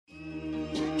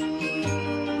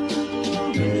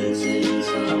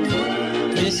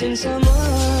missing someone.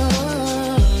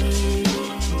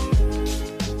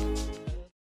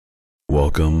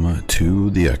 Welcome to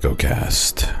the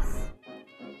EchoCast,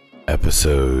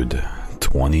 episode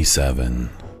 27.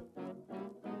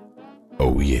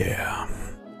 Oh yeah.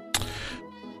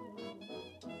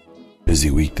 Busy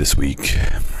week this week.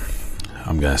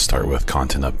 I'm gonna start with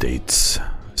content updates,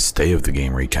 stay of the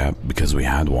game recap because we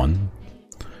had one,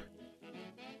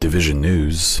 Division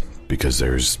news because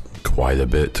there's quite a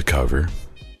bit to cover,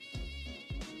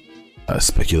 a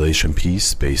speculation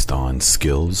piece based on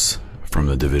skills from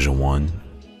the Division 1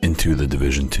 into the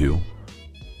Division 2,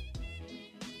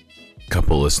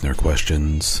 couple listener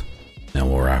questions, and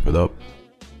we'll wrap it up.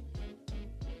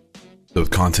 So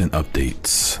content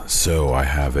updates. So I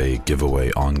have a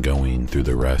giveaway ongoing through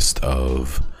the rest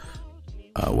of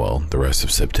the rest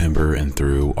of September and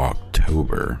through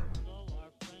October.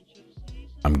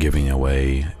 I'm giving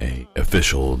away a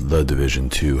official The Division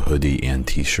 2 hoodie and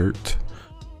t-shirt.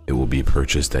 It will be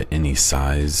purchased at any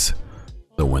size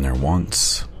the winner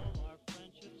wants,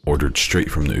 ordered straight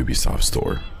from the Ubisoft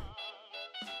store.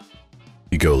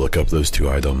 You go look up those two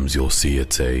items, you'll see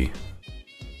it's a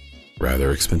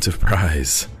rather expensive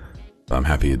prize. I'm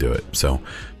happy to do it. So,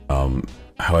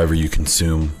 however you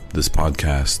consume this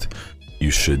podcast, you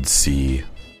should see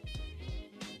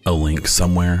a link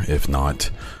somewhere. If not,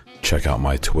 check out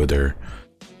my Twitter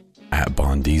at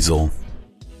Bondiesel,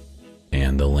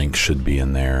 and the link should be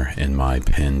in there in my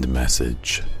pinned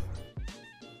message.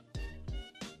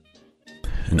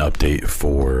 An update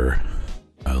for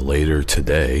later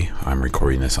today. I'm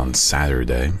recording this on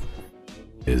Saturday.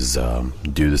 Is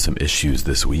due to some issues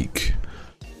this week.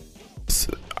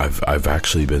 I've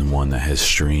actually been one that has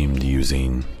streamed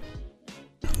using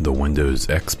the Windows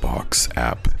Xbox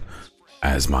app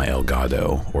as my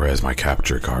Elgato or as my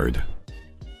capture card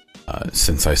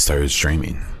since I started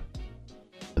streaming.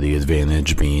 The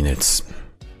advantage being it's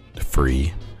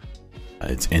free,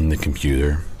 it's in the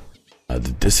computer. The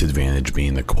disadvantage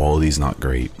being the quality's not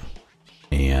great,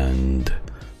 and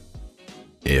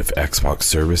if Xbox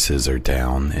services are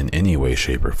down in any way,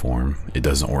 shape, or form, it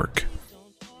doesn't work.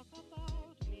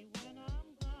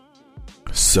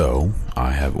 So,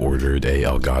 I have ordered a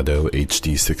Elgato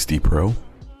HD60 Pro.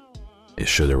 It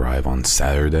should arrive on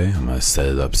Saturday. I'm going to set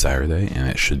it up Saturday, and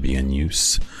it should be in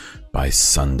use by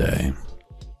Sunday.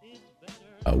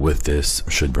 With this,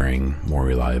 should bring more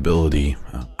reliability,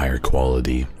 higher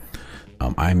quality.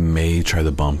 I may try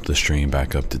to bump the stream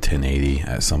back up to 1080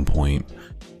 at some point.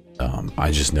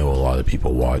 I just know a lot of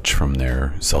people watch from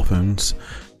their cell phones,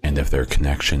 and if their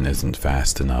connection isn't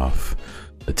fast enough,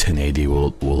 the 1080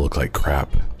 will look like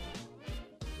crap.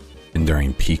 And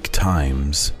during peak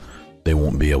times, they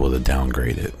won't be able to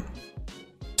downgrade it,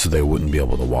 so they wouldn't be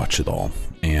able to watch it all,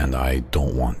 and I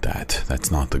don't want that.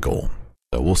 That's not the goal.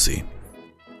 So we'll see.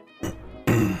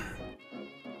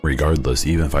 Regardless,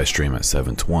 even if I stream at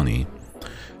 720,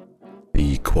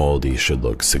 the quality should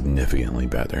look significantly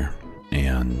better.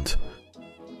 And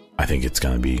I think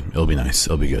it'll be nice,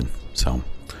 it'll be good. So,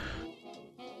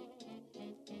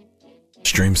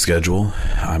 stream schedule,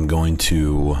 I'm going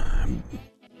to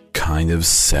kind of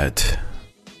set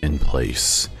in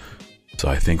place. So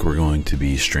I think we're going to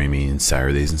be streaming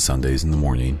Saturdays and Sundays in the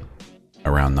morning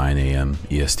around 9 a.m.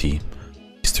 EST,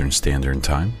 Eastern Standard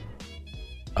Time.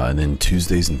 And then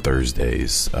Tuesdays and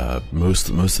Thursdays, most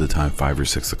of the time 5 or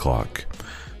 6 o'clock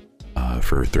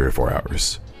for 3 or 4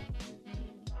 hours.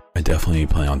 I definitely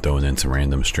plan on throwing in some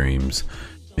random streams,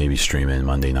 maybe streaming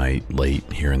Monday night late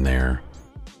here and there,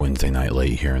 Wednesday night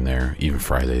late here and there, even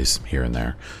Fridays here and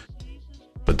there.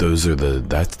 But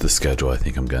that's the schedule I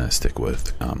think I'm gonna stick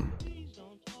with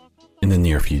in the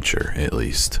near future, at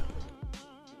least.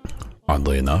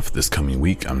 Oddly enough, this coming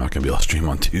week I'm not gonna be able to stream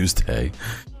on Tuesday,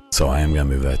 so I am gonna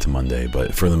move that to Monday.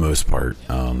 But for the most part,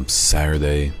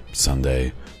 Saturday,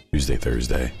 Sunday, Tuesday,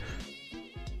 Thursday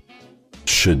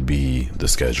should be the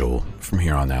schedule from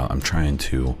here on out. I'm trying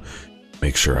to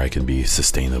make sure I can be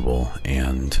sustainable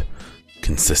and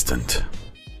consistent.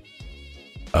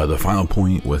 The final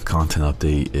point with content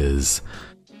update is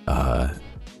I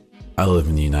live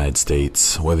in the United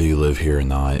States. Whether you live here or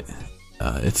not,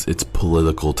 it's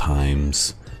political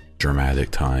times,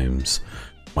 dramatic times.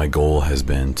 My goal has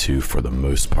been to, for the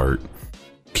most part,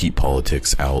 keep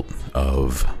politics out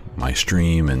of my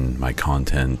stream and my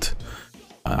content.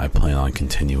 I plan on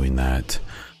continuing that.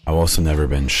 I've also never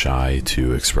been shy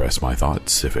to express my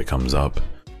thoughts if it comes up.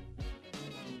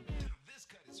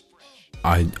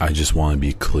 I just want to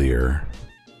be clear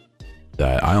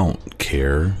that I don't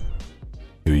care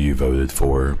who you voted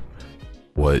for,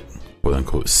 what quote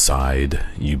unquote side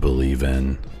you believe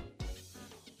in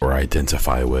or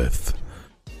identify with.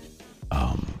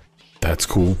 That's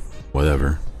cool.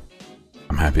 Whatever.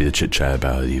 I'm happy to chit chat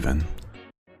about it even.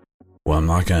 What I'm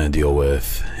not going to deal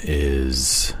with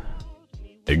is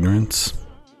ignorance,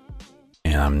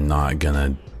 and I'm not going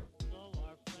to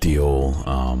deal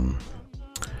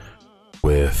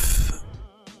with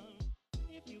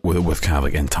kind of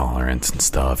like intolerance and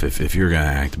stuff. If you're going to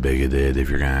act bigoted, if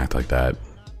you're going to act like that,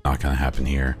 not going to happen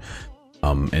here.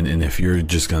 And if you're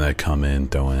just going to come in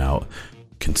throwing out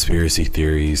conspiracy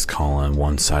theories, calling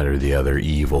one side or the other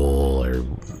evil or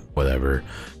whatever,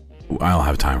 I don't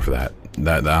have time for that.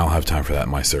 I don't have time for that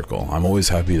in my circle. I'm always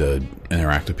happy to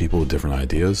interact with people with different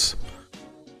ideas.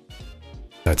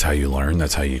 That's how you learn.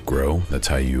 That's how you grow. That's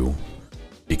how you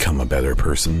become a better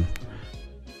person.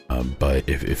 But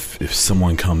if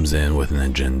someone comes in with an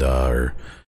agenda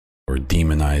or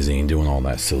demonizing, doing all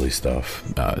that silly stuff,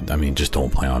 I mean, just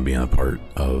don't plan on being a part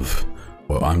of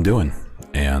what I'm doing.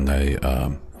 And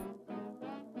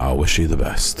I'll wish you the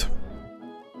best.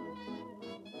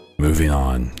 Moving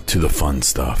on to the fun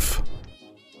stuff.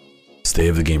 State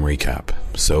of the game recap.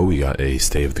 So we got a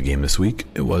state of the game this week.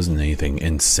 It wasn't anything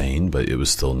insane, but it was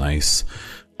still nice.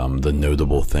 The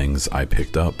notable things I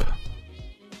picked up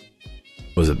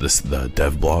was that the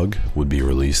DevBlog would be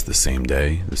released the same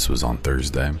day. This was on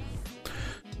Thursday.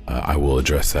 I will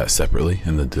address that separately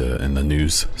in the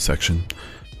news section.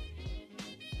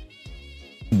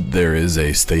 There is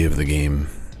a state of the game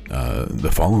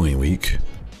the following week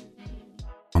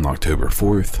on October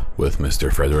 4th with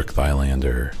Mr. Frederick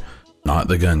Thylander. Not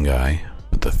the gun guy,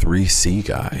 but the 3C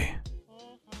guy.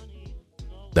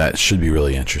 That should be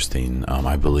really interesting.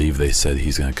 I believe they said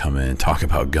he's going to come in and talk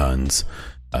about guns,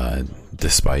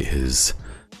 despite his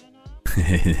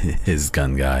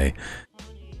gun guy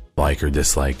like or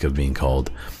dislike of being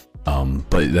called.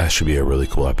 But that should be a really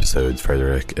cool episode.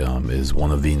 Frederick is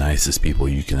one of the nicest people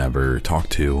you can ever talk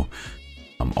to.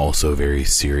 Also very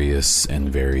serious and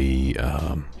very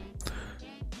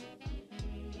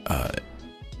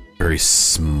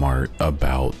smart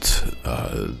about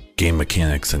game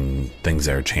mechanics and things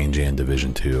that are changing in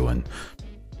Division 2, and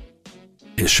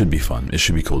it should be fun. It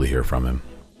should be cool to hear from him.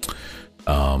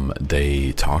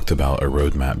 They talked about a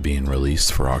roadmap being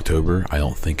released for October. I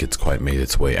don't think it's quite made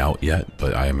its way out yet,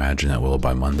 but I imagine it will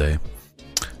by Monday.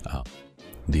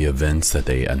 The events that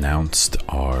they announced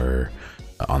are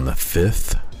on the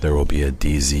 5th, there will be a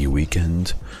DZ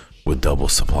weekend with double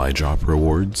supply drop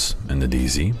rewards in the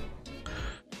DZ.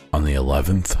 On the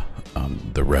 11th,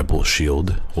 the Rebel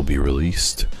Shield will be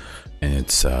released, and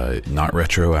it's not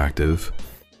retroactive,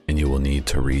 and you will need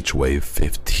to reach wave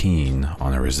 15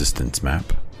 on a resistance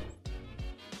map.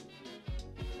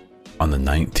 On the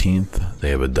 19th, they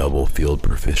have a double field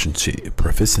proficiency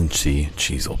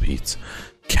Cheezel Pete's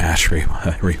cash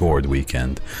reward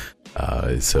weekend.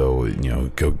 So,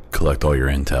 go collect all your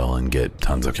intel and get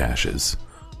tons of caches.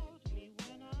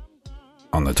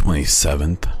 On the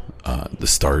 27th, the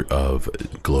start of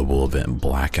global event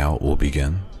Blackout will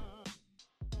begin.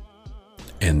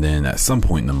 And then at some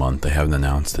point in the month, they haven't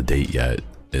announced the date yet,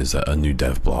 is a new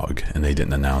dev blog, and they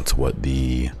didn't announce what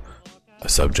the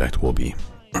subject will be.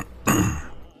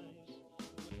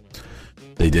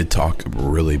 They did talk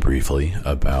really briefly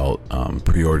about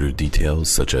pre-order details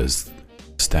such as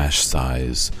stash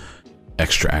size,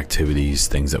 extra activities,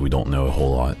 things that we don't know a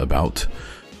whole lot about.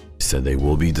 They said they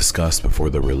will be discussed before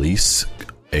the release,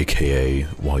 aka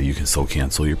while you can still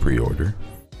cancel your pre-order,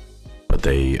 but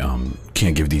they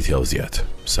can't give details yet.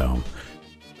 So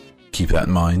keep that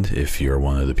in mind if you're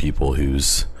one of the people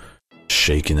who's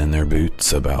shaking in their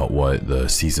boots about what the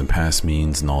season pass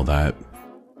means and all that.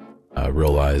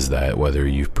 Realize that whether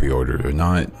you've pre-ordered or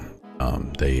not,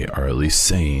 they are at least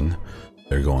saying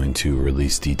they're going to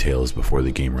release details before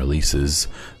the game releases.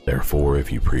 Therefore,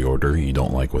 if you pre-order, you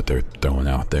don't like what they're throwing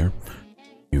out there,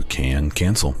 you can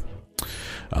cancel.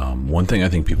 One thing I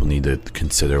think people need to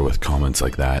consider with comments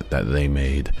like that they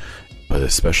made, but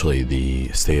especially the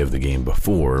state of the game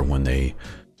before, when they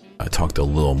talked a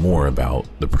little more about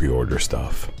the pre-order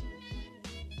stuff,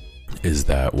 is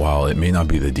that while it may not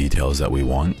be the details that we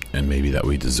want and maybe that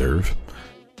we deserve,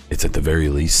 it's at the very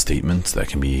least statements that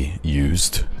can be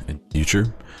used in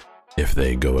future if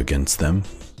they go against them.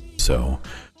 So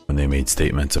when they made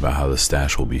statements about how the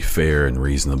stash will be fair and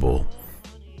reasonable,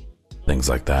 things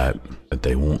like that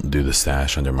they won't do the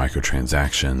stash under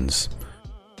microtransactions,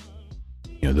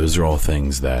 those are all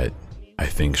things that I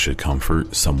think should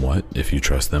comfort somewhat if you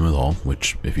trust them at all,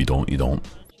 which if you don't, you don't.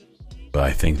 But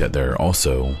I think that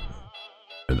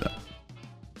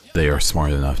they are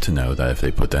smart enough to know that if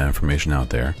they put that information out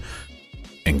there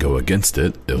and go against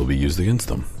it, it'll be used against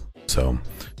them. So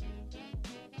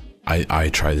I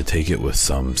try to take it with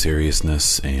some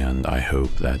seriousness, and I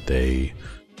hope that they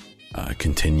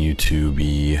continue to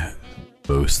be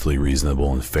mostly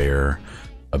reasonable and fair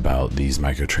about these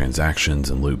microtransactions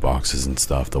and loot boxes and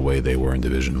stuff the way they were in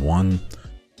Division 1.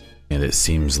 And it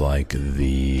seems like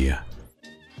the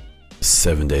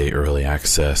 7-day early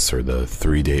access or the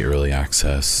 3-day early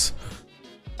access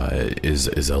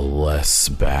is a less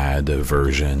bad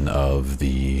version of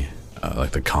the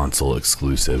like the console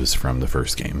exclusives from the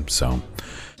first game. So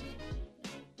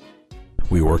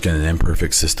we work in an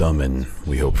imperfect system, and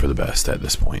we hope for the best at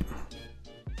this point.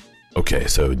 Okay,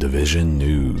 so Division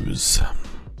news.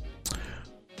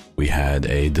 We had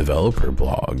a developer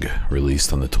blog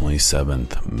released on the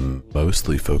 27th,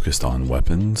 mostly focused on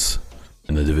weapons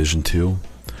in the Division 2.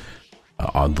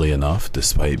 Oddly enough,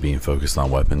 despite being focused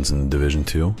on weapons in the Division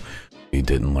 2, we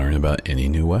didn't learn about any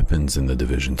new weapons in the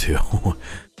Division 2.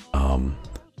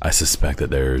 I suspect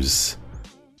that there's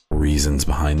reasons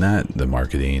behind that. The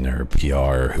marketing or PR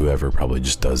or whoever probably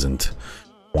just doesn't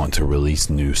want to release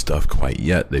new stuff quite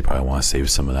yet. They probably want to save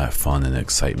some of that fun and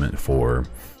excitement for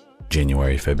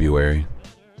January, February,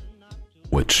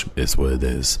 which is what it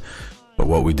is. But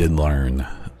what we did learn,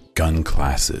 gun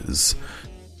classes.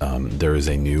 There is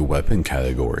a new weapon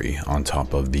category on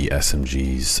top of the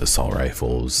SMGs, assault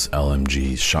rifles,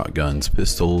 LMGs, shotguns,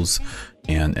 pistols,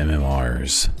 and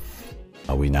MMRs.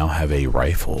 We now have a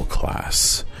rifle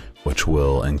class, which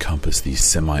will encompass the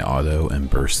semi-auto and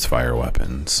burst fire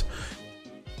weapons.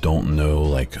 Don't know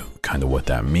like kind of what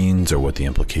that means or what the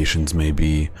implications may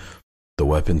be. The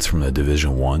weapons from the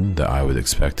Division 1 that I would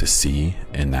expect to see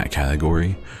in that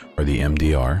category are the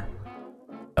MDR,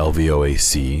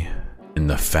 LVOAC, and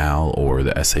the FAL or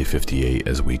the SA-58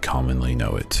 as we commonly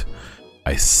know it.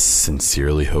 I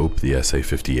sincerely hope the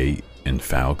SA-58 and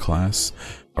FAL class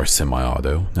are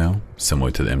semi-auto now, similar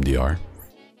to the MDR.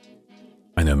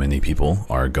 I know many people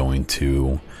are going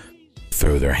to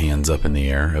throw their hands up in the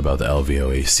air about the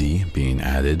LVOAC being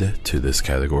added to this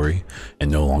category and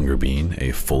no longer being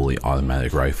a fully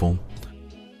automatic rifle.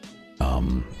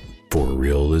 For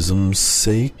realism's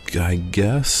sake, I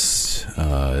guess,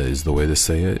 is the way to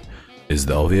say it, is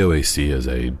the LVOAC is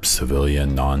a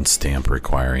civilian non-stamp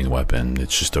requiring weapon.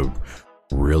 It's just a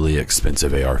really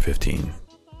expensive AR-15.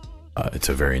 It's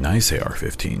a very nice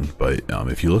AR-15, but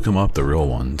if you look them up, the real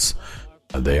ones,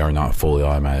 they are not fully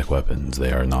automatic weapons.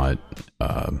 They are not.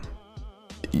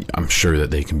 I'm sure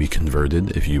that they can be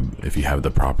converted if you have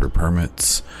the proper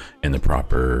permits and the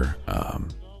proper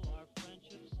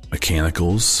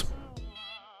mechanicals.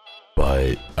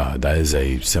 But that is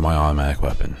a semi-automatic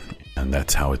weapon, and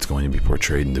that's how it's going to be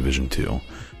portrayed in Division 2.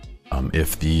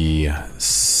 If the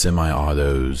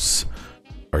semi-autos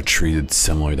are treated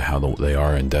similar to how they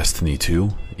are in Destiny 2,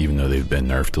 even though they've been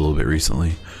nerfed a little bit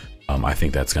recently, I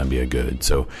think that's going to be a good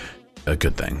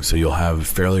thing. So you'll have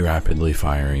fairly rapidly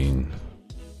firing,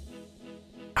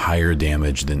 higher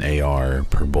damage than AR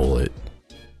per bullet,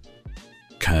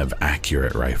 kind of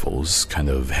accurate rifles, kind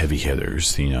of heavy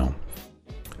hitters, you know.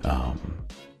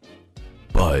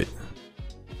 But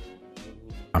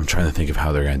I'm trying to think of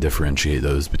how they're going to differentiate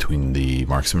those between the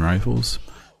marksman rifles.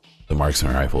 The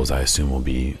marksman rifles, I assume, will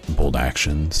be bolt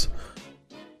actions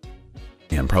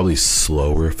and probably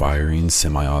slower firing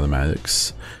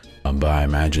semi-automatics. But I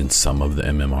imagine some of the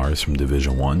MMRs from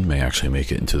Division 1 may actually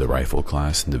make it into the rifle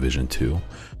class in Division 2.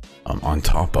 On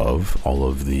top of all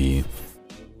of the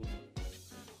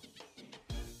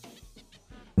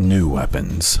new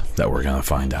weapons that we're going to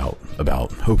find out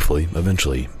about, hopefully,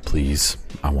 eventually. Please,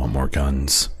 I want more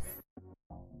guns.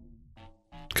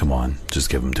 Come on, just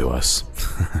give them to us.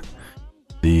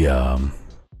 The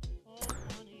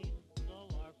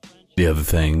other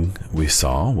thing we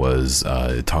saw was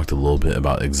it talked a little bit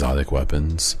about exotic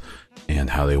weapons and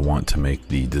how they want to make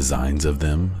the designs of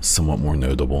them somewhat more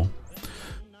notable.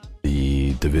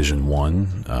 The Division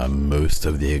 1, most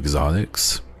of the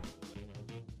exotics,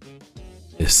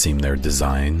 it seemed their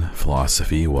design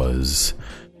philosophy was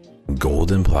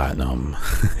gold and platinum.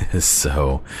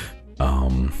 So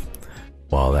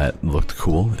while that looked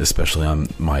cool, especially on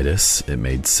Midas, it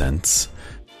made sense.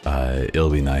 It'll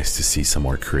be nice to see some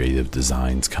more creative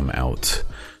designs come out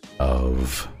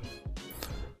of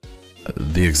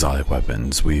the exotic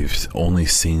weapons. We've only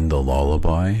seen the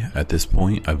Lullaby at this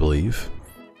point, I believe.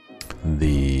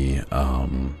 The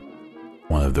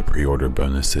one of the pre-order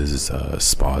bonuses is a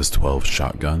SPAS 12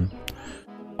 shotgun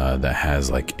that has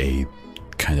like a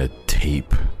kind of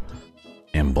tape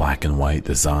and black and white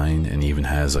design, and even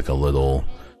has like a little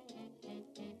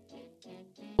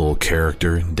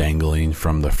character dangling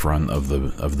from the front of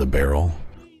the barrel,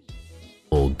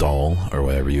 little doll or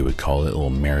whatever you would call it, little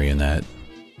marionette.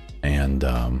 And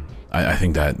I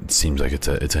think that seems like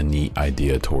it's a neat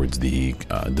idea towards the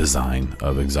design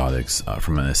of exotics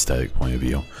from an aesthetic point of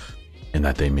view, and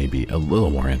that they may be a little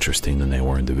more interesting than they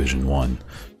were in Division 1,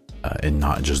 and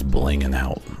not just blinging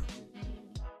out.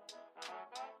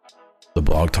 The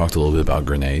blog talked a little bit about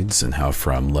grenades and how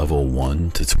from level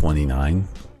 1 to 29,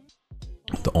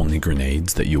 the only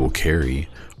grenades that you will carry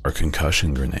are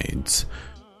concussion grenades.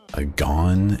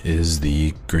 Gone is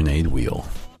the grenade wheel.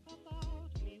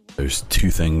 There's two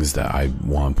things that I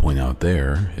want to point out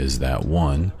there is that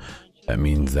one, that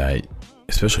means that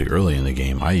especially early in the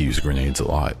game, I use grenades a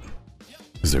lot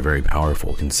because they're very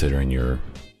powerful considering your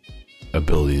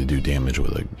ability to do damage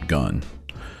with a gun.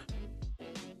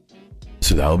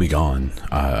 So that'll be gone.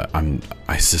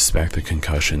 I suspect the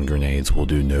concussion grenades will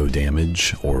do no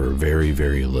damage or very,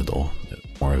 very little.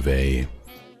 More of a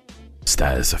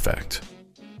status effect.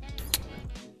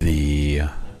 The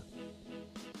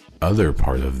other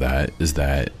part of that is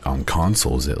that on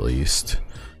consoles at least,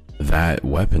 that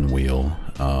weapon wheel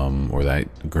or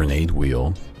that grenade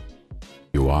wheel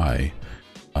UI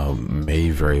may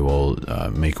very well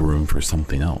make room for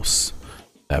something else.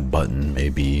 That button may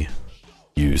be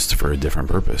used for a different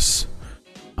purpose,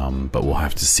 but we'll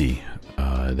have to see.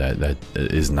 That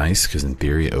is nice because in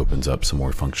theory it opens up some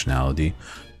more functionality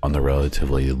on the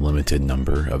relatively limited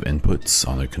number of inputs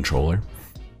on a controller,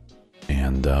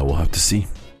 and we'll have to see.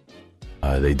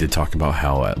 They did talk about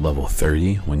how at level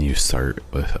 30, when you start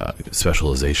with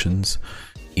specializations,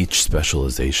 each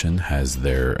specialization has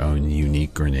their own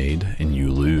unique grenade and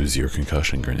you lose your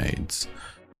concussion grenades.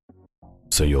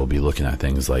 So you'll be looking at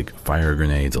things like fire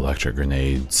grenades, electric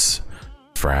grenades,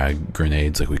 frag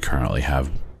grenades like we currently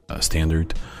have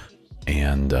standard.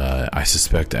 And I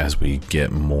suspect as we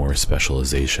get more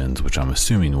specializations, which I'm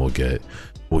assuming we'll get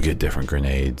different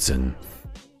grenades and,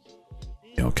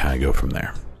 you know, kind of go from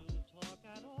there.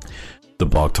 The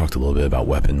blog talked a little bit about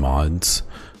weapon mods,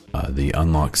 the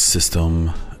unlock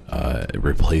system,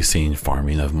 replacing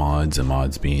farming of mods and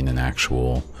mods being an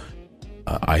actual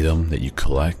item that you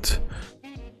collect.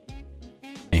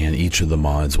 And each of the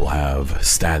mods will have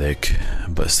static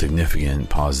but significant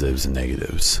positives and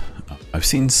negatives. I've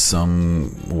seen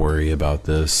some worry about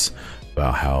this,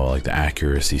 about how like the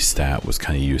accuracy stat was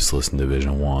kind of useless in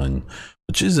Division 1,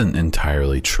 which isn't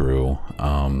entirely true.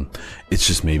 It's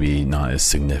just maybe not as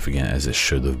significant as it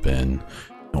should have been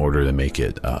in order to make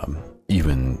it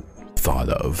even thought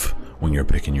of when you're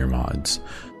picking your mods.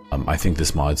 I think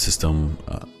this mod system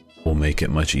will make it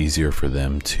much easier for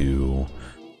them to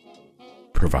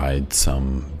provide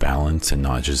some balance and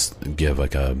not just give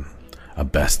like a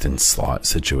best in slot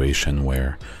situation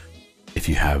where if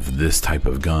you have this type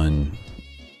of gun,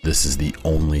 this is the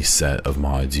only set of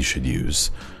mods you should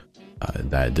use.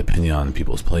 That depending on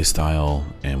people's playstyle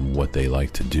and what they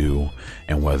like to do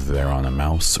and whether they're on a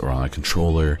mouse or on a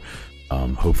controller,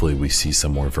 hopefully we see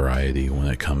some more variety when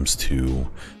it comes to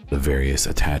the various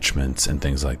attachments and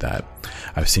things like that.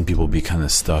 I've seen people be kind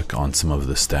of stuck on some of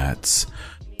the stats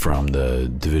from the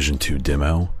Division 2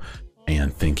 demo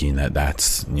and thinking that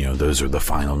that's, you know, those are the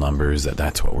final numbers,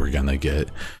 that's what we're gonna get.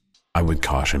 I would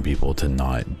caution people to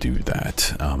not do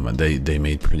that. They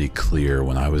made pretty clear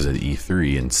when I was at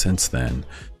E3 and since then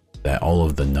that all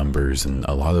of the numbers and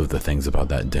a lot of the things about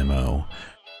that demo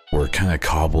were kind of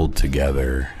cobbled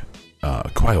together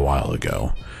quite a while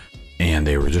ago, and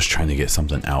they were just trying to get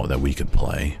something out that we could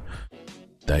play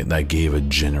that gave a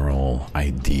general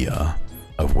idea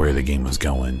of where the game was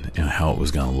going and how it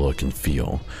was going to look and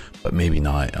feel, but maybe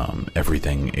not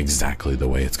everything exactly the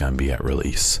way it's going to be at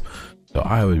release. So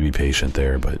I would be patient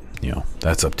there, but you know,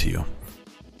 that's up to you.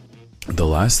 The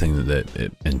last thing that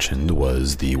it mentioned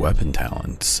was the weapon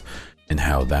talents and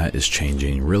how that is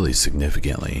changing really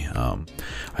significantly.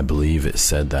 I believe it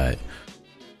said that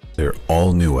they're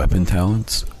all new weapon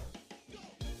talents.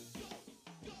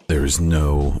 There's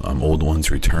no old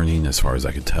ones returning as far as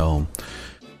I could tell.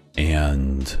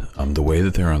 And the way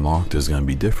that they're unlocked is going to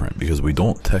be different because we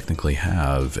don't technically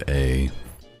have a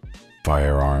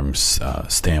firearms,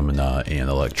 stamina, and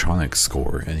electronics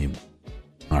score anymore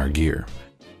on our gear.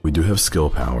 We do have skill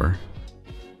power,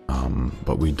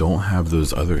 but we don't have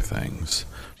those other things.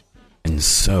 And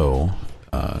so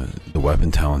the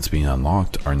weapon talents being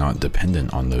unlocked are not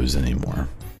dependent on those anymore.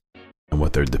 And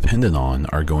what they're dependent on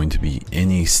are going to be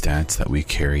any stats that we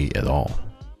carry at all.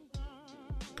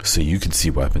 So you could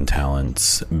see weapon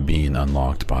talents being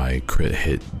unlocked by crit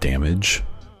hit damage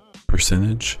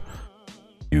percentage.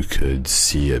 You could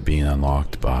see it being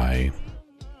unlocked by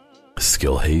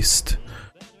skill haste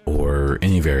or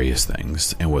any various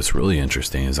things. And what's really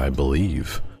interesting is I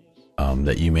believe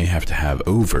that you may have to have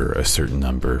over a certain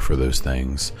number for those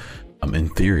things. In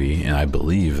theory, and I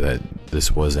believe that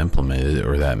this was implemented,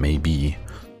 or that may be,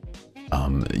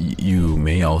 you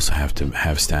may also have to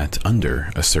have stats under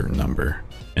a certain number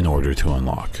in order to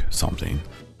unlock something.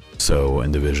 So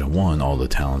in Division 1, all the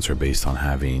talents are based on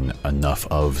having enough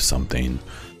of something.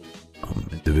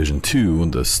 In Division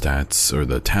 2, the stats or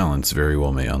the talents very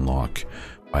well may unlock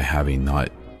by having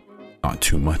not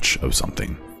too much of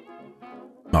something.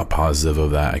 Not positive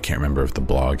of that. I can't remember if the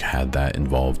blog had that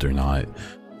involved or not.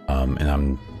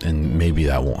 And maybe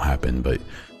that won't happen, but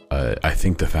I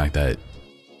think the fact that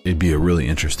it'd be a really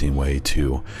interesting way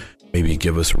to maybe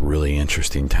give us really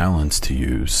interesting talents to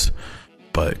use,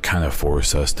 but kind of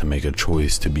force us to make a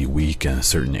choice to be weak in a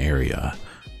certain area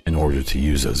in order to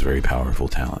use those very powerful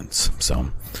talents.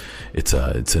 So it's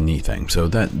a neat thing. So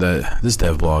that this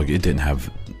dev blog, it didn't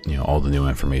have, you know, all the new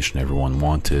information everyone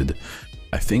wanted.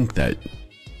 I think that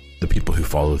the people who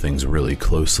follow things really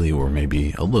closely were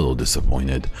maybe a little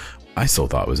disappointed. I still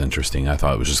thought it was interesting. I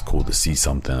thought it was just cool to see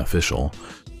something official.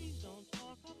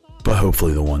 But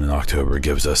hopefully the one in October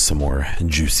gives us some more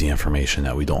juicy information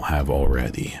that we don't have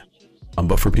already.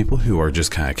 But for people who are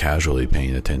just kind of casually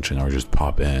paying attention or just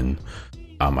pop in,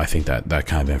 I think that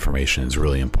kind of information is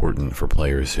really important for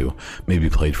players who maybe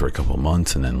played for a couple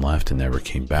months and then left and never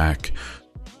came back,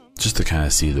 just to kind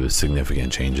of see the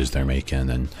significant changes they're making,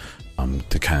 and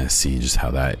to kind of see just how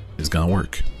that is going to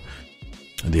work.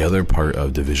 The other part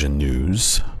of Division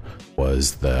news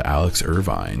was the Alex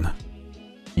Irvine.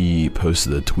 He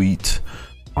posted a tweet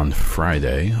on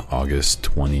Friday,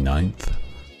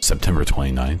 September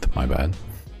 29th, my bad,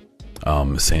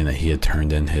 saying that he had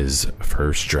turned in his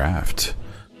first draft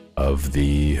of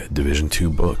the Division 2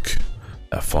 book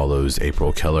that follows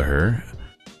April Kelleher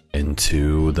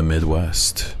into the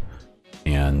Midwest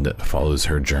and follows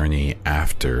her journey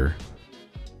after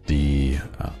the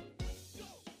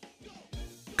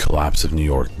Collapse of New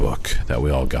York book that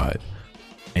we all got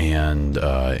and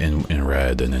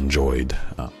read and enjoyed.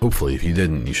 Hopefully, if you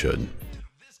didn't, you should.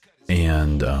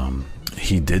 And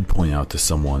he did point out to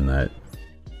someone that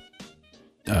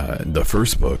the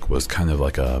first book was kind of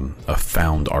like a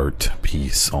found art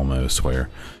piece almost, where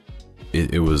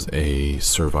it was a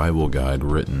survival guide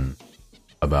written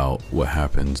about what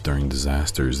happens during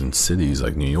disasters in cities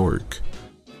like New York.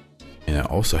 And it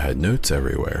also had notes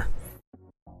everywhere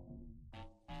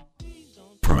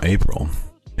from April,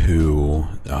 who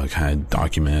kind of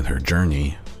documented her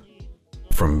journey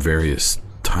from various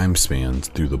time spans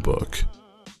through the book.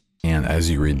 And as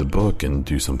you read the book and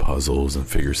do some puzzles and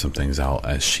figure some things out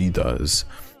as she does,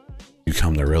 you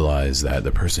come to realize that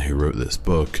the person who wrote this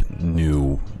book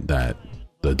knew that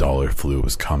the dollar flu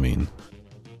was coming.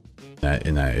 That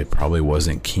it probably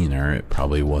wasn't Keener, it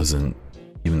probably wasn't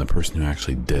even the person who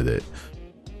actually did it.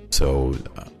 So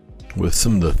with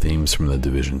some of the themes from the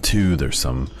Division 2, there's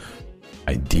some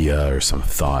idea or some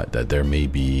thought that there may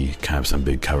be kind of some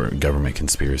big government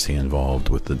conspiracy involved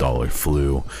with the dollar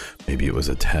flu. Maybe it was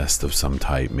a test of some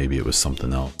type, maybe it was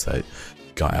something else that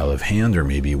got out of hand, or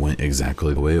maybe went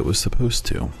exactly the way it was supposed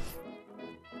to.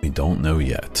 We don't know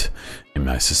yet, and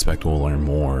I suspect we'll learn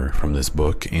more from this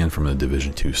book and from the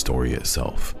Division 2 story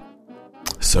itself.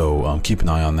 So keep an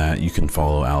eye on that. You can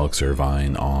follow Alex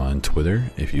Irvine on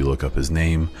Twitter if you look up his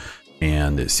name,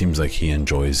 and it seems like he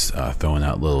enjoys throwing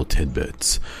out little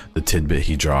tidbits. The tidbit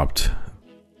he dropped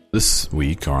this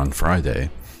week, or on Friday,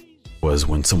 was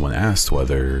when someone asked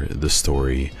whether the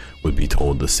story would be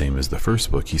told the same as the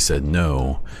first book. He said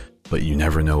no, but you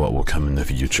never know what will come in the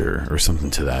future, or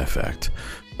something to that effect.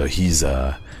 So he's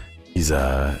a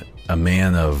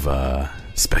man of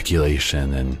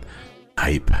speculation and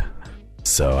hype.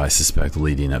 So I suspect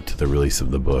leading up to the release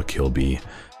of the book, he'll be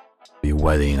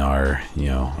whetting our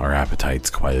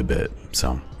appetites quite a bit.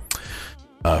 So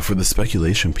for the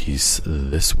speculation piece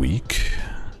this week,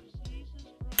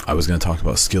 I was going to talk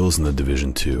about skills in the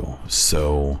Division 2.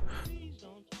 So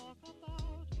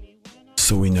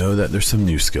we know that there's some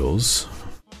new skills.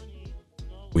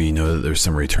 We know that there's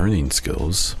some returning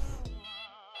skills.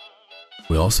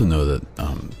 We also know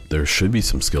that there should be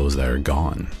some skills that are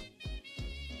gone.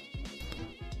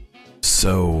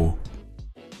 So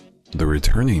the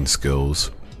returning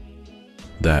skills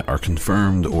that are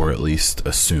confirmed, or at least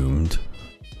assumed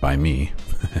by me,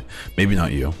 maybe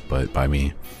not you, but by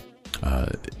me,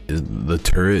 is the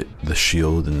turret, the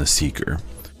shield, and the seeker.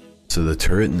 So the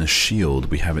turret and the shield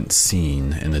we haven't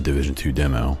seen in the Division 2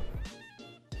 demo,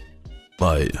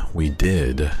 but we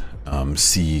did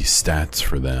see stats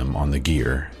for them on the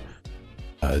gear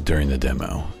during the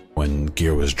demo. When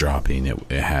gear was dropping,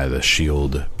 it had a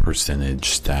shield percentage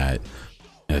stat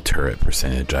and a turret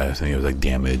percentage. I think it was like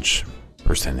damage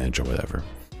percentage or whatever.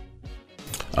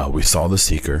 We saw the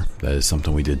Seeker. That is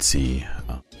something we did see.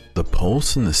 The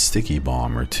Pulse and the Sticky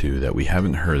Bomb are two that we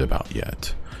haven't heard about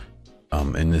yet.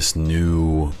 In this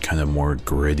new kind of more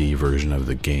gritty version of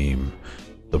the game,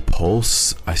 the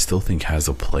Pulse I still think has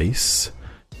a place,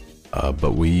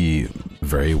 but we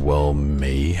very well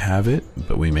may have it,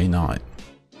 but we may not.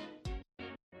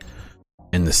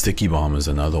 And the Sticky Bomb is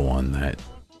another one that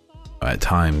at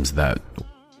times that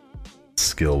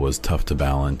skill was tough to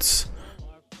balance,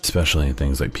 especially in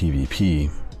things like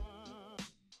PvP.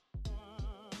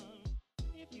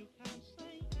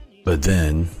 But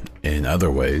then in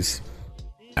other ways,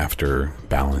 after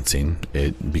balancing,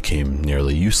 it became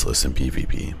nearly useless in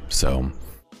PvP. So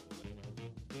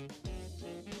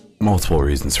multiple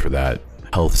reasons for that.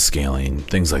 Health scaling,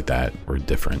 things like that were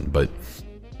different, but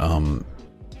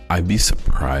I'd be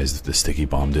surprised if the Sticky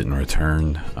Bomb didn't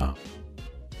return,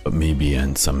 but maybe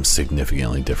in some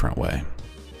significantly different way.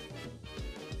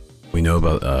 We know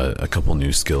about a couple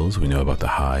new skills. We know about the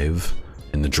Hive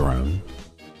and the Drone.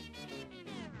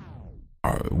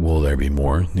 Will there be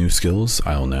more new skills?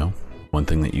 I don't know. One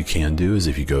thing that you can do is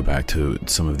if you go back to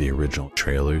some of the original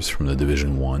trailers from the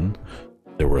Division 1,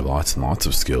 there were lots and lots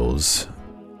of skills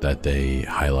that they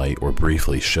highlight or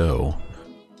briefly show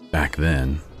back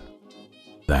then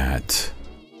that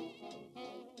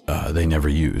they never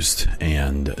used,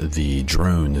 and the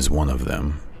Drone is one of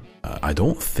them. I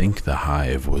don't think the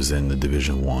Hive was in the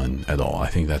Division 1 at all. I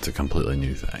think that's a completely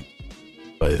new thing.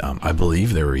 But I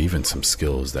believe there were even some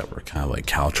skills that were kind of like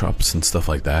caltrops and stuff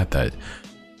like that, that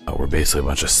were basically a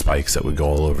bunch of spikes that would go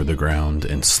all over the ground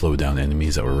and slow down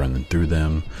enemies that were running through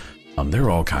them. There were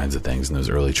all kinds of things in those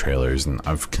early trailers, and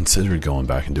I've considered going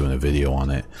back and doing a video on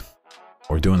it,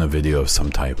 or doing a video of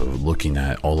some type of looking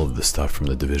at all of the stuff from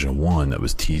the Division 1 that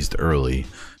was teased early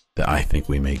that I think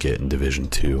we may get in Division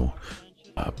 2.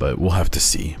 But we'll have to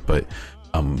see. But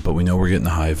we know we're getting the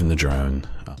Hive and the Drone.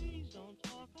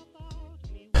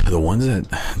 The ones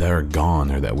that are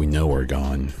gone, or that we know are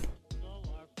gone,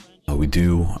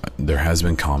 there has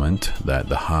been comment that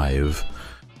the Hive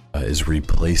is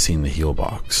replacing the heal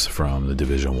box from the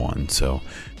Division 1. So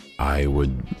I'd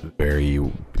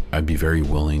be very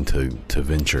willing to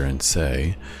venture and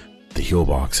say the heal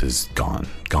box is gone,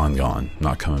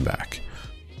 not coming back.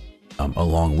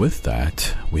 Along with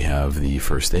that, we have the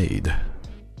first aid,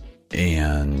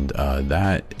 and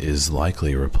that is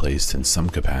likely replaced in some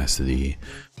capacity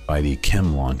by the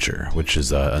chem launcher, which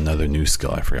is another new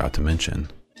skill I forgot to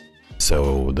mention.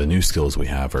 So the new skills we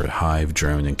have are Hive,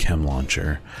 Drone, and chem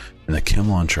launcher. And the chem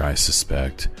launcher, I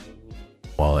suspect,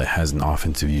 while it has an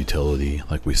offensive utility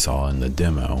like we saw in the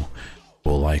demo,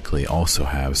 will likely also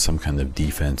have some kind of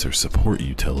defense or support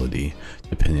utility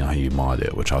depending on how you mod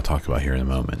it, which I'll talk about here in a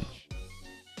moment.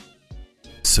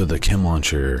 So the chem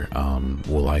launcher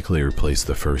will likely replace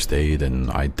the first aid, and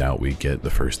I doubt we get the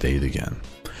first aid again.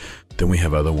 Then we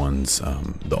have other ones.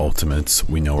 The ultimates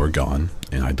we know are gone,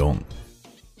 and I don't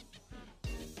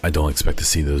expect to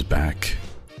see those back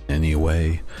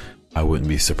anyway. I wouldn't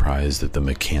be surprised if the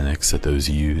mechanics that those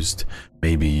used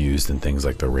may be used in things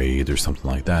like the raid or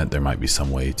something like that. There might be some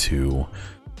way to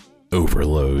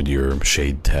overload your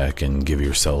shade tech and give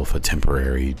yourself a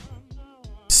temporary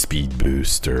speed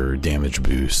boost or damage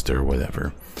boost or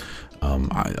whatever.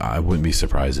 I wouldn't be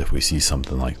surprised if we see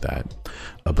something like that.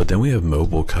 But then we have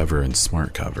mobile cover and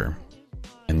smart cover,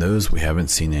 and those we haven't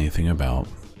seen anything about.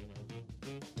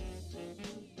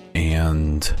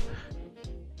 And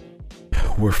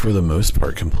were for the most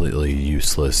part completely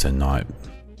useless and not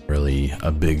really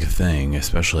a big thing,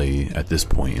 especially at this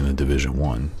point in the Division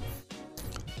 1.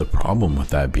 The problem with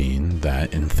that being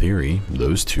that in theory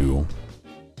those two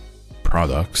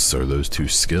products, or those two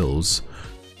skills,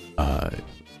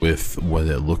 with what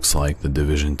it looks like the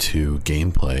Division 2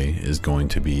 gameplay is going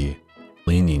to be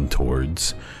leaning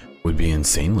towards, would be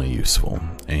insanely useful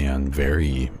and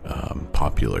very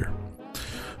popular.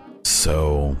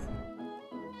 So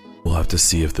we'll have to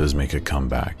see if those make a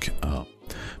comeback,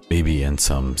 maybe in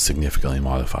some significantly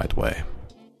modified way.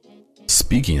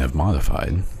 Speaking of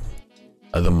modified,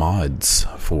 the mods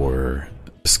for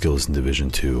skills in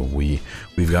Division 2,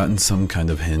 we've gotten some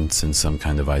kind of hints and some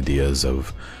kind of ideas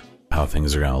of how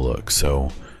things are going to look. So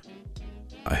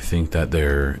I think that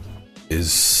there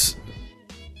is,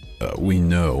 we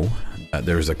know that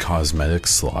there's a cosmetic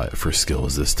slot for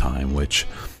skills this time, which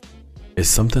is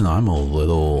something I'm a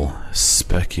little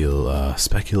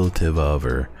speculative of,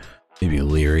 or maybe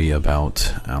leery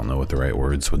about. I don't know what the right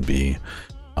words would be.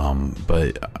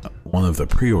 But one of the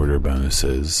pre-order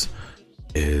bonuses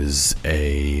is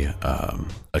a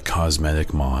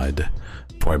cosmetic mod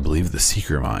for, I believe, the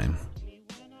Seeker Mine.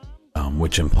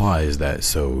 which implies that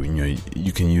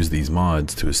you can use these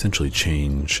mods to essentially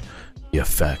change the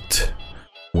effect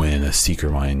when a seeker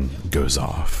mine goes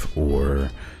off, or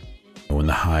when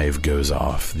the hive goes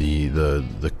off.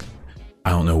 The I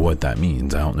don't know what that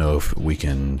means. I don't know if we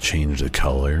can change the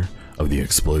color of the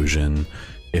explosion,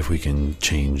 if we can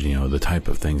change the type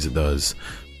of things it does.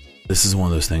 This is one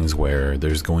of those things where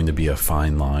there's going to be a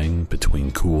fine line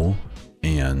between cool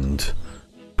and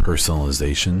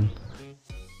personalization,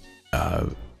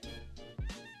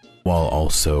 while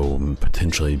also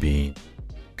potentially being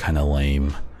kind of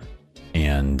lame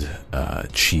and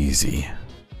cheesy.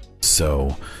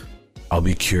 So I'll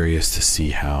be curious to see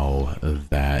how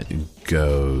that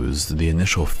goes. The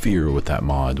initial fear with that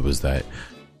mod was that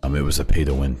it was a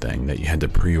pay-to-win thing, that you had to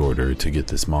pre-order to get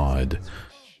this mod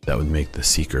that would make the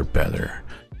Seeker better.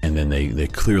 And then they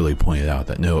clearly pointed out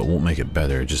that no, it won't make it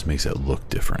better, it just makes it look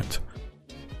different.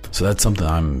 So that's something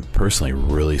I'm personally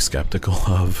really skeptical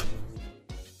of,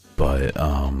 but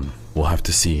we'll have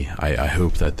to see. I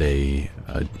hope that they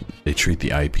treat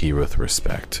the IP with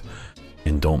respect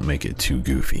and don't make it too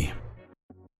goofy.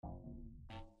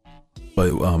 But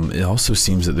it also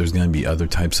seems that there's going to be other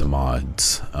types of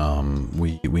mods.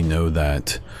 We know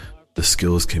that the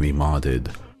skills can be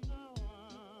modded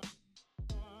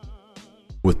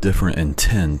with different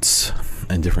intents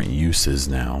and different uses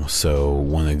now. So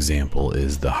one example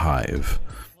is the hive.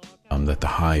 That the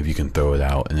hive, you can throw it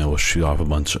out and it will shoot off a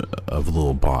bunch of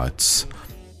little bots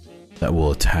that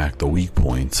will attack the weak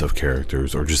points of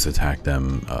characters, or just attack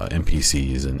them,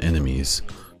 NPCs and enemies.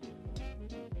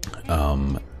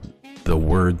 The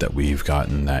word that we've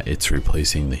gotten that it's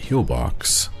replacing the heal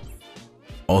box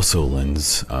also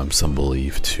lends some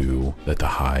belief to that the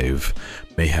hive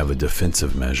may have a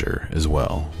defensive measure as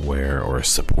well, or a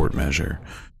support measure,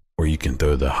 where you can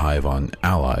throw the hive on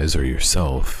allies or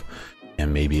yourself,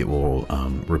 and maybe it will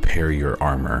repair your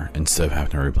armor instead of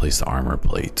having to replace the armor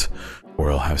plate, or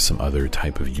it'll have some other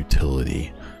type of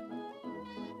utility.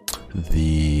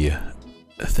 The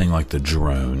thing like the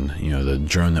drone, the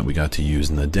drone that we got to use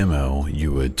in the demo,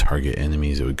 you would target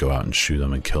enemies, it would go out and shoot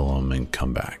them and kill them and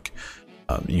come back.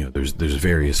 There's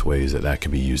various ways that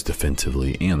can be used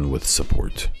defensively and with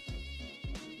support.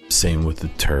 Same with the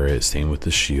turret, same with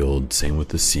the shield, same with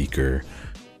the seeker.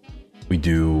 We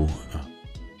do,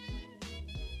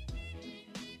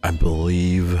 I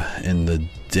believe in the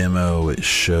demo it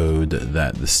showed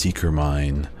that the seeker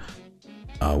mine,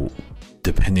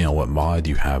 depending on what mod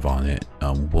you have on it,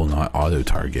 will not auto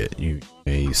target. You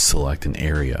may select an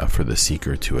area for the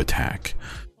seeker to attack.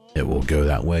 It will go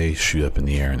that way, shoot up in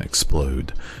the air and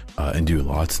explode, and do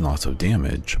lots and lots of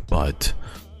damage, but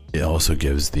it also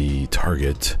gives the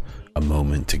target a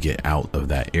moment to get out of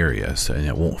that area, and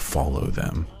it won't follow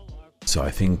them. So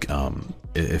I think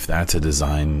if that's a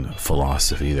design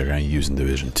philosophy they're going to use in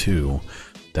Division 2,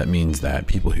 that means that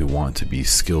people who want to be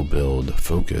skill build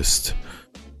focused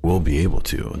will be able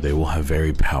to. They will have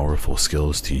very powerful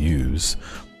skills to use,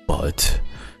 but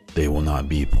they will not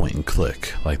be point and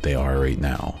click like they are right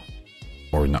now,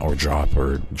 or drop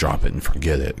it and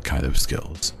forget it kind of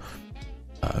skills,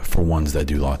 for ones that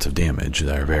do lots of damage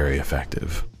that are very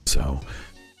effective. So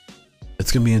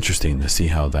it's gonna be interesting to see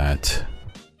how that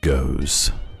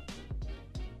goes.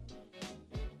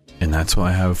 And that's what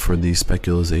I have for the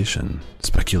speculation.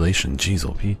 Jeez,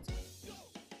 old Pete.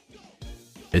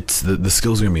 It's the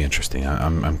skills are gonna be interesting.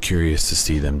 I'm curious to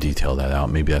see them detail that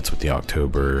out. Maybe that's what the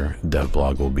October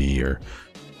DevBlog will be, or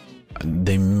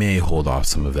they may hold off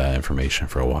some of that information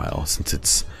for a while, since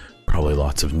it's probably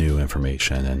lots of new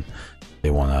information and they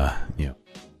want to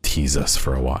tease us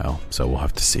for a while. So we'll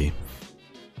have to see.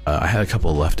 I had a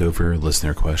couple of leftover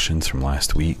listener questions from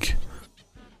last week.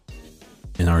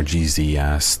 NRGZ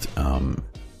asked,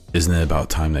 isn't it about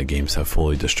time that games have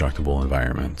fully destructible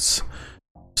environments?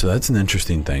 So that's an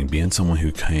interesting thing. Being someone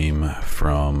who came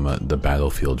from the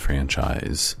Battlefield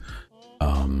franchise,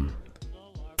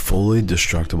 fully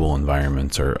destructible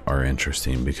environments are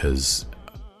interesting, because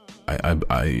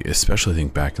I especially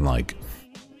think back in like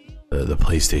the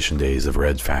PlayStation days of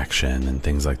Red Faction and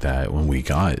things like that, when we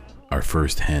got our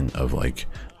first hint of like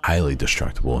highly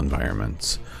destructible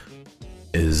environments,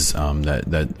 is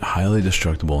that highly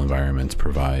destructible environments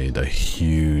provide a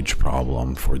huge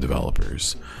problem for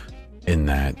developers, in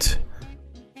that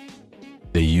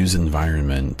they use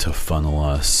environment to funnel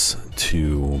us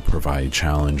to provide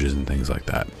challenges and things like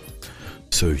that.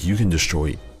 So if you can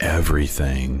destroy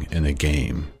everything in a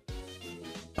game,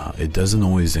 it doesn't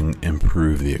always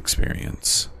improve the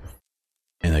experience.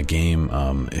 In a game,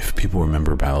 if people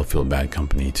remember Battlefield Bad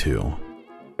Company 2,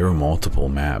 there were multiple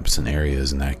maps and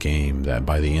areas in that game that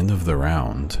by the end of the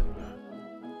round,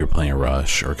 you're playing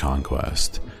Rush or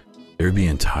Conquest, there'd be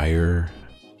entire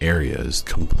areas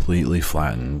completely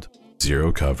flattened,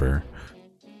 zero cover,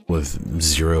 with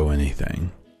zero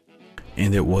anything.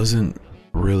 And it wasn't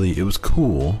really, it was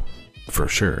cool for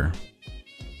sure,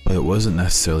 but it wasn't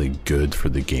necessarily good for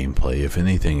the gameplay. If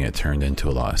anything, it turned into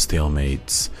a lot of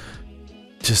stalemates.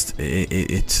 Just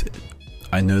it's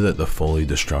I know that the fully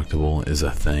destructible is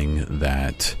a thing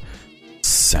that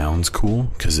sounds cool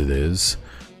because it is,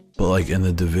 but like in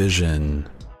the Division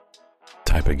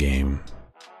type of game,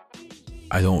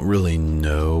 I don't really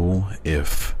know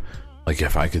if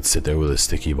I could sit there with a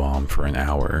sticky bomb for an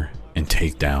hour and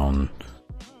take down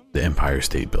the Empire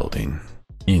State Building.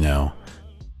 You know,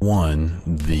 one,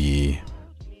 the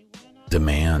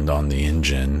demand on the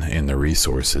engine and the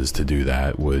resources to do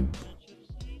that would,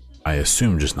 I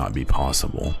assume, just not be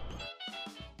possible.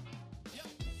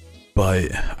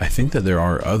 But I think that there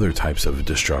are other types of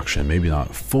destruction, maybe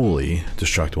not fully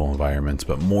destructible environments,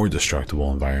 but more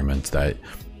destructible environments, that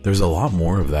there's a lot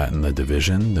more of that in the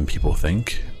Division than people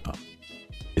think.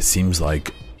 It seems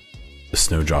like the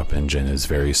Snowdrop engine is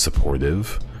very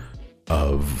supportive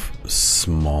of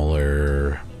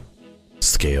smaller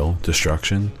scale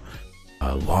destruction.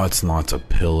 Lots and lots of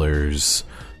pillars,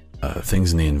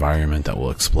 things in the environment that will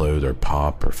explode or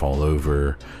pop or fall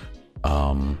over.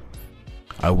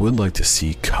 I would like to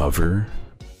see cover,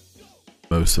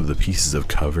 most of the pieces of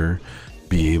cover,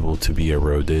 be able to be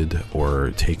eroded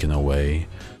or taken away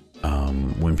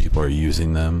when people are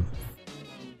using them,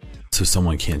 so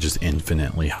someone can't just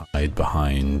infinitely hide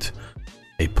behind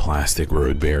a plastic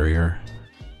road barrier,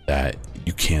 that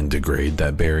you can degrade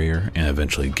that barrier and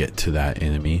eventually get to that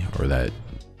enemy or that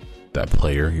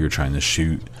player you're trying to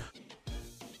shoot.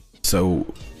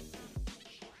 So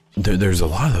there's a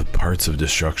lot of parts of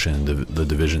destruction in the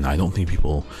Division I don't think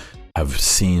people have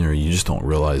seen, or you just don't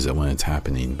realize it when it's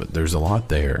happening, but there's a lot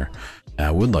there, and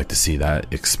I would like to see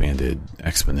that expanded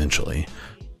exponentially.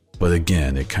 But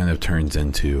again, it kind of turns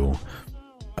into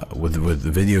with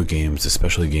video games,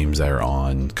 especially games that are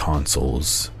on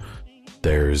consoles,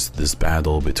 there's this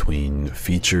battle between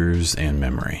features and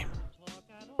memory,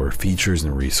 or features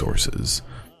and resources.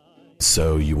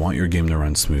 So you want your game to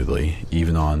run smoothly,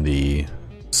 even on the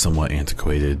somewhat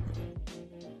antiquated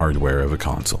hardware of a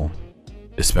console,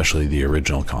 especially the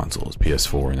original consoles,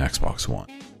 PS4 and Xbox One.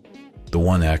 The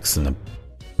One X and the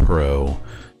Pro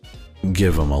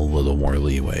give them a little more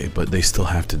leeway, but they still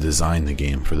have to design the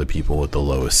game for the people with the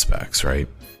lowest specs, right?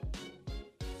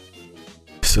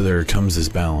 So there comes this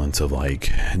balance of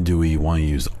like, do we want to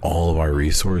use all of our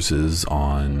resources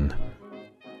on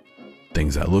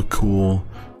things that look cool,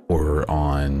 or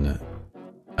on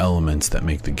elements that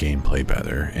make the gameplay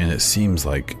better? And it seems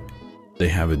like they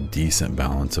have a decent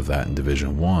balance of that in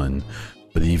Division 1,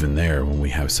 but even there, when we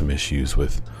have some issues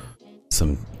with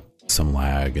some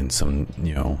lag and some,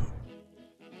 you know,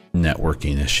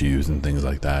 networking issues and things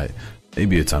like that,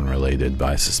 maybe it's unrelated, but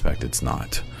I suspect it's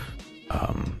not.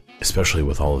 Especially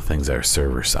with all the things that are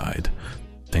server side,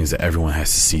 things that everyone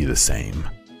has to see the same.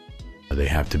 They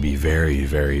have to be very,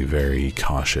 very, very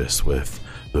cautious with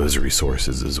those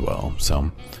resources as well.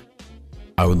 So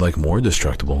I would like more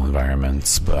destructible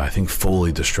environments, but I think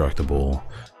fully destructible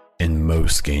in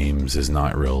most games is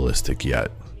not realistic yet.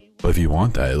 But if you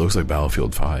want that, it looks like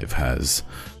Battlefield 5 has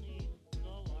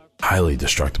highly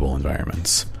destructible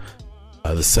environments.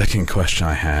 The second question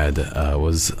I had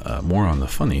was more on the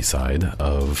funny side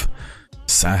of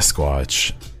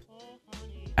Sasquatch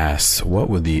asks, what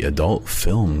would the adult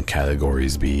film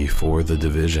categories be for the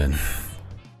Division?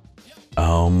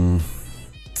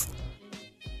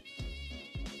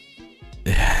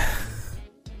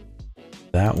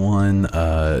 That one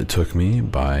took me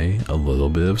by a little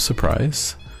bit of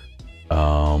surprise.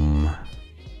 I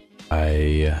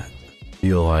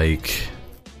feel like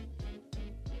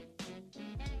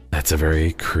that's a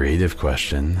very creative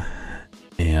question,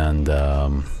 and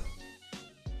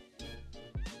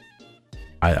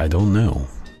I don't know.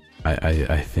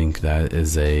 I think that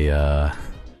is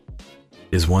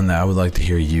is one that I would like to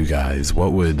hear you guys.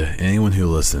 What would anyone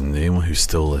who's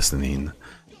still listening,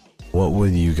 what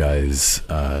would you guys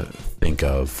think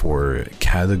of for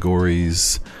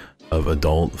categories of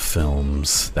adult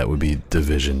films that would be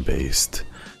Division based?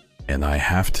 And I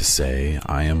have to say,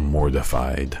 I am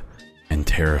mortified and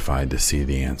terrified to see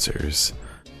the answers.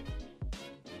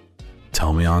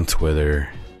 Tell me on Twitter,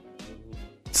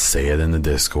 say it in the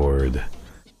Discord,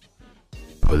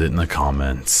 put it in the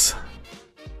comments.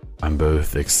 I'm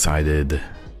both excited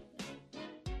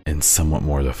and somewhat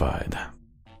mortified.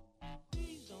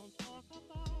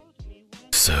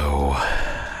 So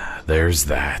there's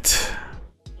that.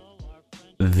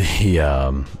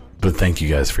 But thank you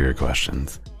guys for your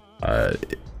questions.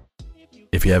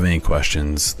 If you have any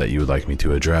questions that you would like me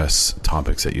to address,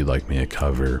 topics that you'd like me to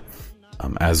cover,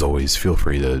 as always, feel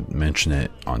free to mention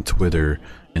it on Twitter,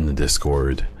 in the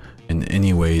Discord, in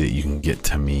any way that you can get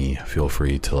to me. Feel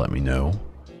free to let me know.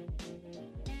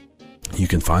 You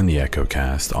can find the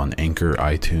EchoCast on Anchor,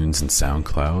 iTunes, and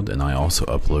SoundCloud, and I also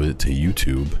upload it to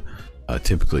YouTube,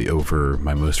 typically over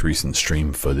my most recent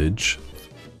stream footage.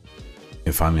 You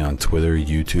can find me on Twitter,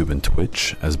 YouTube, and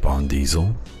Twitch as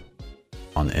Bondiesel,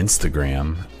 on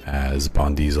Instagram as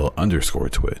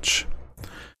Bondiesel_Twitch.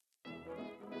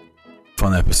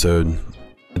 Fun episode,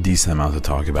 a decent amount to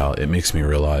talk about. It makes me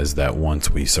realize that once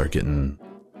we start getting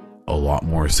a lot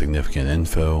more significant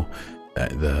info,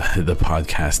 the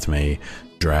podcast may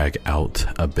drag out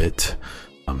a bit,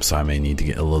 so I may need to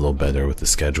get a little better with the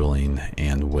scheduling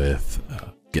and with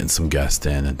getting some guests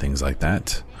in and things like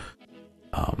that.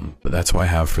 But that's what I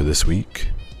have for this week.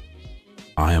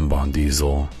 I am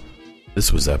Bondiesel.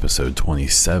 This was episode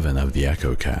 27 of the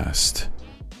EchoCast.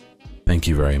 Thank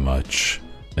you very much,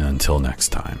 and until next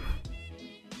time.